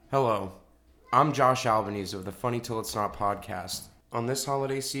Hello, I'm Josh Albanese of the Funny Till It's Not podcast. On this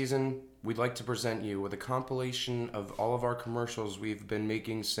holiday season, we'd like to present you with a compilation of all of our commercials we've been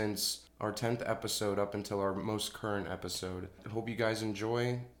making since our 10th episode up until our most current episode. I hope you guys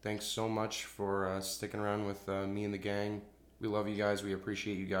enjoy. Thanks so much for sticking around with me and the gang. We love you guys, we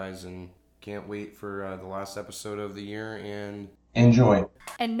appreciate you guys, and can't wait for the last episode of the year, and enjoy.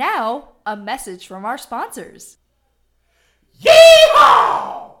 And now, a message from our sponsors.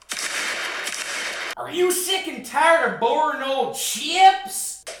 Yeehaw! Are you sick and tired of boring old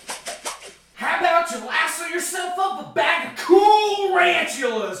chips? How about you lasso yourself up a bag of cool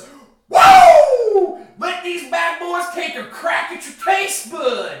ranchulas? Woo! Let these bad boys take a crack at your taste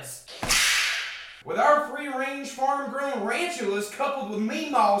buds. With our free-range farm-grown ranchulas coupled with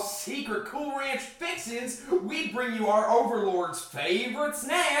Meemaw's secret Cool Ranch fixins, we bring you our overlord's favorite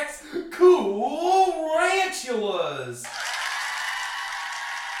snacks, Cool Ranchulas.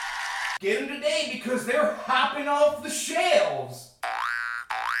 Get them today because they're hopping off the shelves.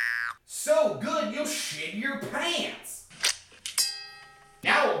 So good you'll shit your pants.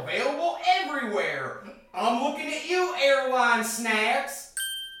 Now available everywhere. I'm looking at you, airline snacks.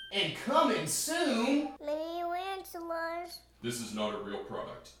 And coming soon, Mini ranchulas. This is not a real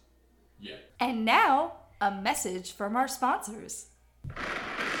product. Yet. And now, a message from our sponsors.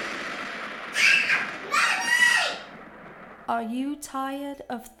 Are you tired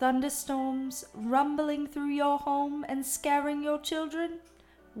of thunderstorms rumbling through your home and scaring your children?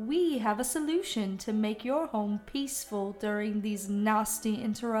 We have a solution to make your home peaceful during these nasty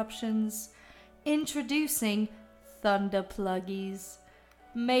interruptions. Introducing Thunder Pluggies.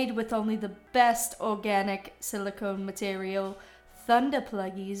 Made with only the best organic silicone material, Thunder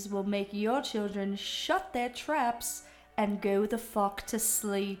Pluggies will make your children shut their traps and go the fuck to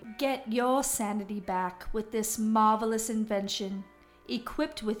sleep. Get your sanity back with this marvelous invention.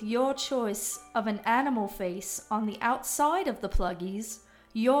 Equipped with your choice of an animal face on the outside of the pluggies,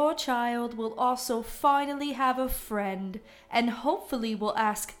 your child will also finally have a friend and hopefully will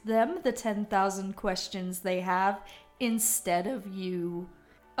ask them the 10,000 questions they have instead of you.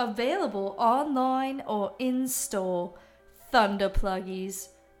 Available online or in-store. Thunder Pluggies.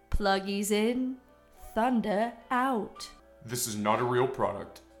 Pluggies in, thunder out. This is not a real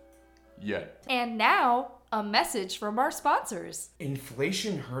product. Yet. And now, a message from our sponsors.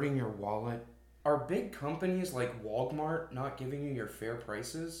 Inflation hurting your wallet? Are big companies like Walmart not giving you your fair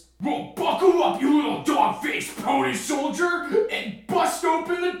prices? well, buckle up, you little dog-faced pony soldier, and bust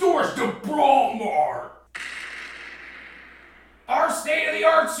open the doors to Brawlmart. Our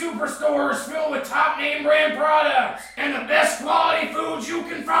state-of-the-art superstore is filled with top name brand products and the best quality foods you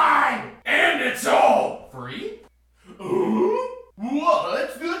can find. And it's all free?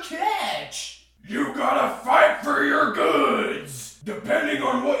 What's the catch? You gotta fight for your goods. Depending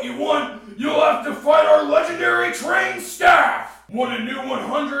on what you want, you'll have to fight our legendary trained staff. Want a new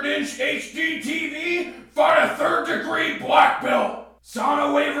 100-inch HD TV? Fight a third-degree black belt. Sign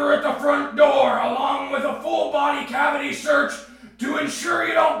a waiver at the front door along with a full body cavity search to ensure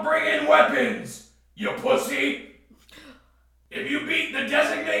you don't bring in weapons, you pussy. If you beat the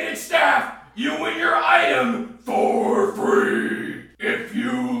designated staff, you win your item for free. If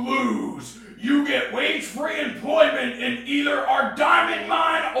you lose, you get wage-free employment in either our diamond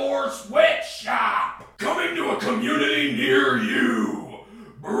mine or sweatshop. Coming to a community near you.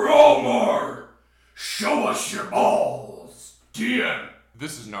 Brawlmart. Show us your balls. TM.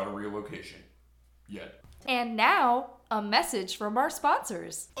 This is not a real location. Yet. And now, a message from our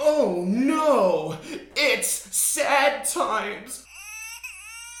sponsors. Oh no! It's sad times!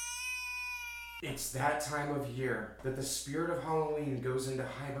 It's that time of year that the spirit of Halloween goes into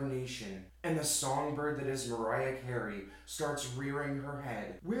hibernation, and the songbird that is Mariah Carey starts rearing her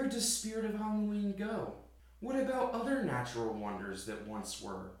head. Where does spirit of Halloween go? What about other natural wonders that once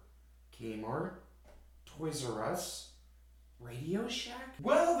were? Kmart? Toys R Us? Radio Shack?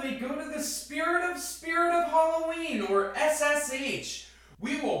 Well, they go to the Spirit of Halloween, or SSH.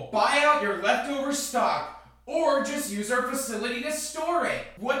 We will buy out your leftover stock, or just use our facility to store it.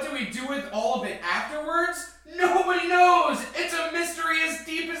 What do we do with all of it afterwards? Nobody knows! It's a mystery as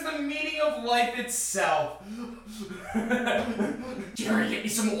deep as the meaning of life itself. Jerry, get me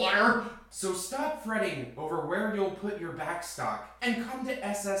some water. So stop fretting over where you'll put your back stock, and come to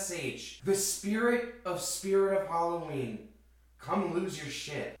SSH, the Spirit of Halloween. Come lose your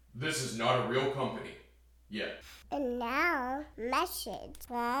shit. This is not a real company. Yet. And now, message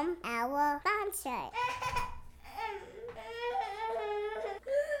from our sponsor.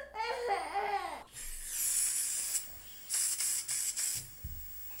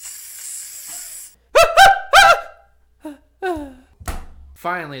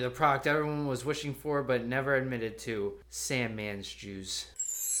 Finally, the product everyone was wishing for but never admitted to, Sandman's juice.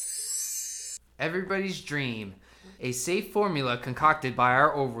 Everybody's dream. A safe formula concocted by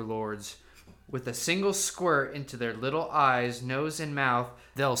our overlords. With a single squirt into their little eyes, nose, and mouth,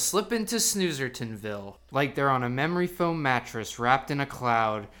 they'll slip into Snoozertonville. Like they're on a memory foam mattress wrapped in a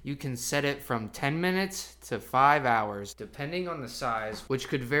cloud. You can set it from 10 minutes to 5 hours, depending on the size, which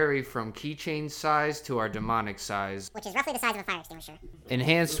could vary from keychain size to our demonic size. Which is roughly the size of a fire extinguisher.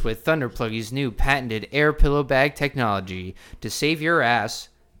 Enhanced with Thunderpluggy's new patented air pillow bag technology to save your ass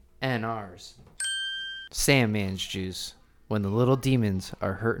and ours. Sandman's juice. When the little demons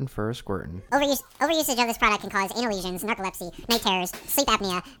are hurting for a squirtin'. Overusage of this product can cause anal lesions, narcolepsy, night terrors, sleep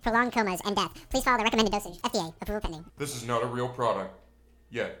apnea, prolonged comas, and death. Please follow the recommended dosage. FDA. Approval pending. This is not a real product.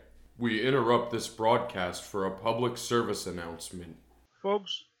 Yet. We interrupt this broadcast for a public service announcement.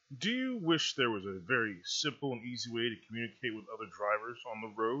 Folks, do you wish there was a very simple and easy way to communicate with other drivers on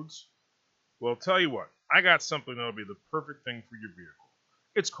the roads? Well, tell you what, I got something that'll be the perfect thing for your vehicle.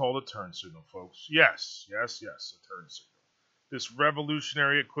 It's called a turn signal, folks. Yes, a turn signal. This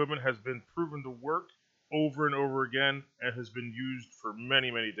revolutionary equipment has been proven to work over and over again and has been used for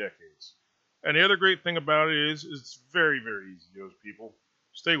many, many decades. And the other great thing about it is it's very, very easy, those people.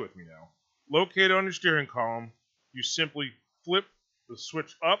 Stay with me now. Located on your steering column, you simply flip the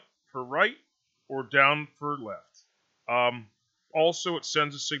switch up for right or down for left. Also, it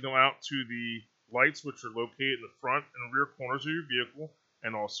sends a signal out to the lights, which are located in the front and rear corners of your vehicle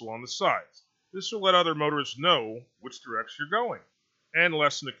and also on the sides. This will let other motorists know which direction you're going, and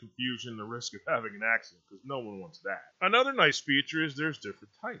lessen the confusion and the risk of having an accident, because no one wants that. Another nice feature is there's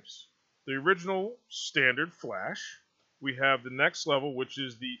different types. The original standard flash. We have the next level, which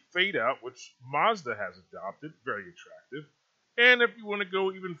is the fade out, which Mazda has adopted, very attractive. And if you want to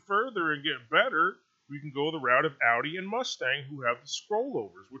go even further and get better, we can go the route of Audi and Mustang, who have the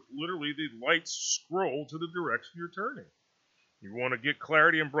scrollovers, which literally the lights scroll to the direction you're turning. You want to get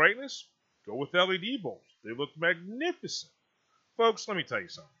clarity and brightness? Go with LED bulbs. They look magnificent. Folks, let me tell you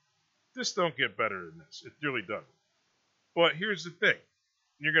something. This don't get better than this. It really doesn't. But here's the thing.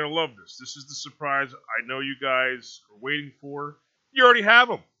 You're going to love this. This is the surprise I know you guys are waiting for. You already have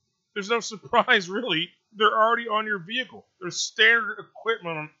them. There's no surprise, really. They're already on your vehicle. There's standard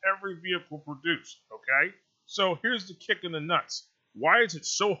equipment on every vehicle produced, okay? So here's the kick in the nuts. Why is it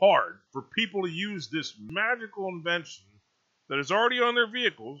so hard for people to use this magical invention that is already on their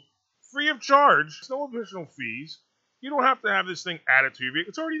vehicles, free of charge, no additional fees? You don't have to have this thing added to your vehicle.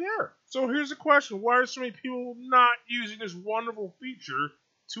 It's already there. So here's the question. Why are so many people not using this wonderful feature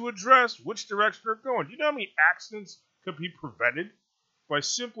to address which direction they're going? Do you know how many accidents could be prevented by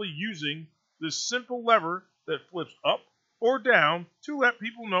simply using this simple lever that flips up or down to let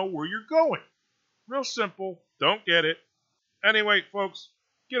people know where you're going? Real simple. Don't get it. Anyway, folks,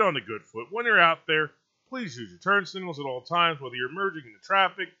 get on the good foot. When you're out there, please use your turn signals at all times, whether you're merging into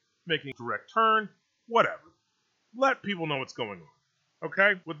traffic, making a direct turn, whatever. Let people know what's going on.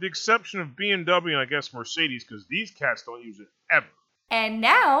 Okay? With the exception of BMW and I guess Mercedes, because these cats don't use it ever. And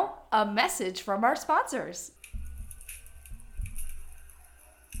now, a message from our sponsors.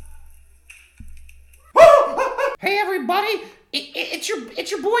 Hey everybody, it's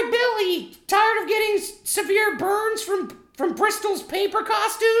your boy Billy. Tired of getting severe burns from Bristol's paper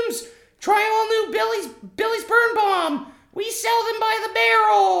costumes? Try all new Billy's Burn Bomb. We sell them by the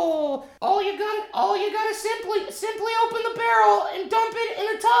barrel. All you gotta simply open the barrel and dump it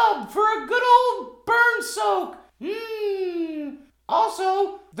in a tub for a good old burn soak.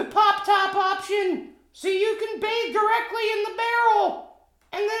 Also, the pop top option, so you can bathe directly in the barrel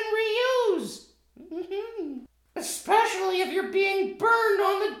and then reuse. Especially if you're being burned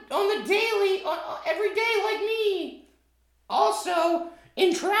on the daily, every day like me. Also,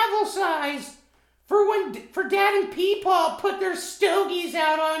 in travel size, for Dad and Peepaw put their stogies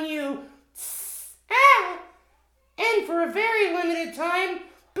out on you. And for a very limited time,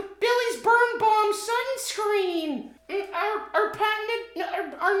 Billy's Burn Bomb sunscreen.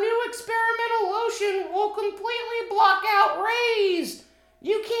 Our new experimental lotion will completely block out rays.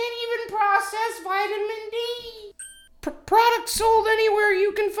 You can't even process vitamin D. Products sold anywhere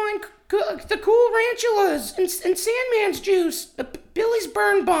you can find the cool ranchulas and Sandman's juice. Billy's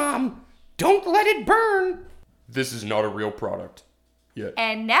Burn Bomb. Don't let it burn. This is not a real product. Yet.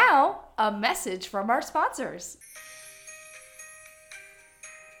 And now, a message from our sponsors.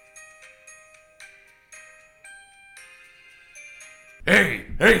 Hey,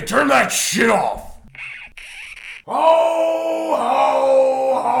 turn that shit off! Ho,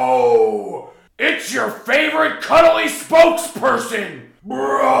 ho, ho! It's your favorite cuddly spokesperson,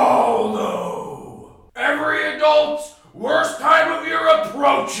 Brawlo! Every adult worst time of year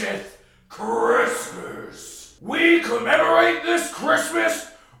approacheth, Christmas. We commemorate this Christmas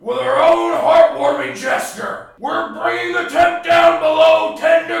with our own heartwarming gesture. We're bringing the temp down below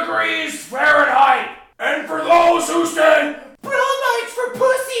 10 degrees Fahrenheit. And for those who said, "Bro nights for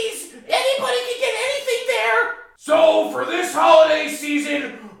pussies, anybody can get anything there." So for this holiday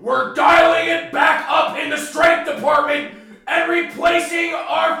season, we're dialing it back up in the strength department and replacing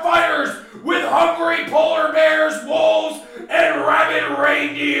our fighters with hungry polar bears, wolves, and rabid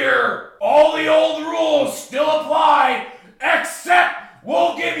reindeer. All the old rules still apply, except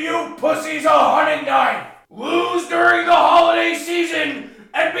we'll give you pussies a hunting knife. Lose during the holiday season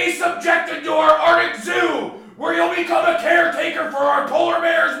and be subjected to our Arctic Zoo, where you'll become a caretaker for our polar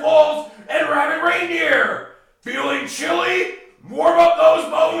bears, wolves, and rabid reindeer. Feeling chilly? Warm up those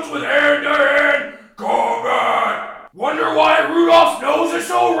bones with hand-to-hand combat. Wonder why Rudolph's nose is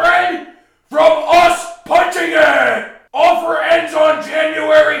so red? From us punching it! Offer ends on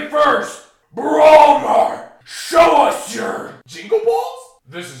January 1st. Bromar, show us your Jingle balls?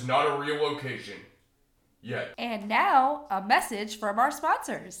 This is not a real location. Yet. And now, a message from our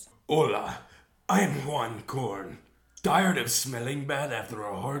sponsors. Hola, I'm Juan Corn. Tired of smelling bad after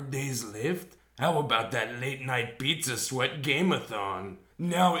a hard day's lift? How about that late night pizza sweat game-a-thon?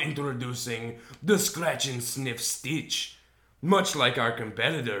 Now introducing the Scratch and Sniff Stitch. Much like our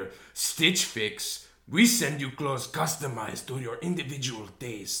competitor, Stitch Fix, we send you clothes customized to your individual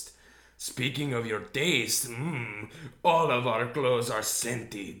taste. Speaking of your taste, all of our clothes are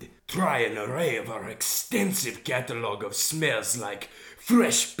scented. Try an array of our extensive catalog of smells like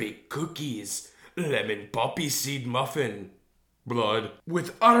fresh baked cookies, lemon poppy seed muffin, blood.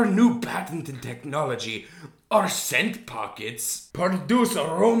 With our new patented technology, our scent pockets produce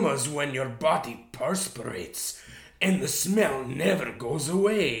aromas when your body perspirates, and the smell never goes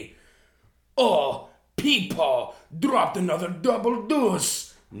away. Oh, Peepaw dropped another double deuce.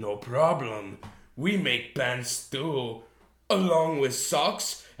 No problem. We make pants too, along with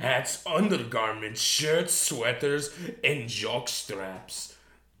socks, hats, undergarments, shirts, sweaters, and jock straps.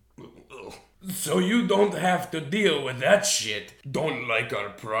 So you don't have to deal with that shit. Don't like our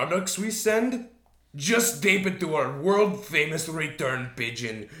products we send? Just tape it to our world-famous return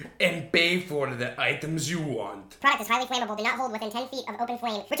pigeon and pay for the items you want. Product is highly flammable, do not hold within 10 feet of open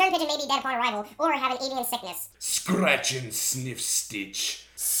flame. Return pigeon may be dead upon arrival or have an avian sickness. Scratch and Sniff Stitch.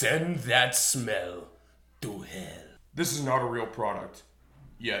 Send that smell to hell. This is not a real product.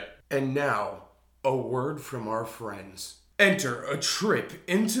 Yet. And now, a word from our friends. Enter a trip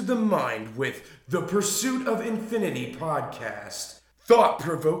into the mind with the Pursuit of Infinity podcast.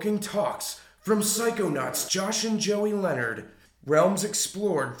 Thought-provoking talks from psychonauts Josh and Joey Leonard. Realms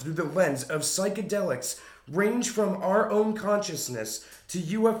explored through the lens of psychedelics range from our own consciousness to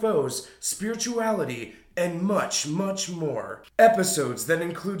UFOs, spirituality, and much, much more. Episodes that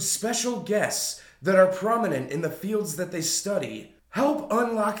include special guests that are prominent in the fields that they study. Help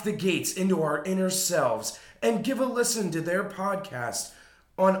unlock the gates into our inner selves and give a listen to their podcast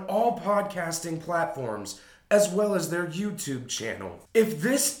on all podcasting platforms, as well as their YouTube channel. If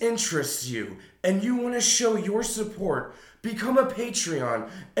this interests you and you want to show your support, become a Patreon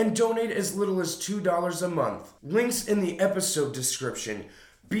and donate as little as $2 a month. Links in the episode description.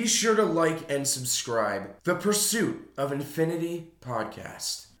 Be sure to like and subscribe. The Pursuit of Infinity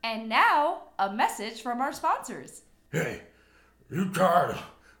podcast. And now, a message from our sponsors. Hey, you tired of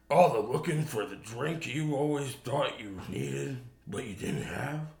all the looking for the drink you always thought you needed, but you didn't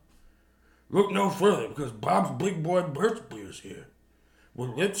have? Look no further, because Bob's Big Boy Birch Beer's here.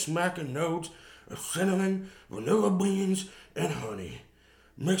 With lip-smacking notes of cinnamon, vanilla beans, and honey,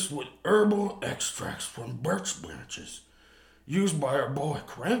 mixed with herbal extracts from birch branches, used by our boy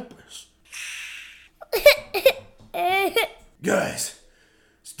Krampus. Guys,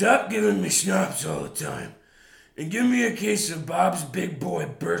 stop giving me schnapps all the time, and give me a case of Bob's Big Boy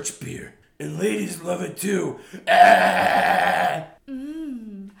Birch Beer. And ladies love it too. Ah!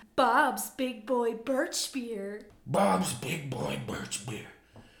 Bob's Big Boy Birch Beer. Bob's Big Boy Birch Beer.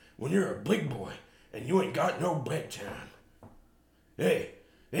 When you're a big boy and you ain't got no bedtime. Hey,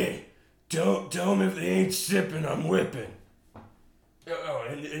 tell him if they ain't sipping, I'm whipping. Oh,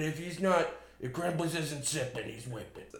 and if he's not, if Krampus isn't sipping, he's whipping.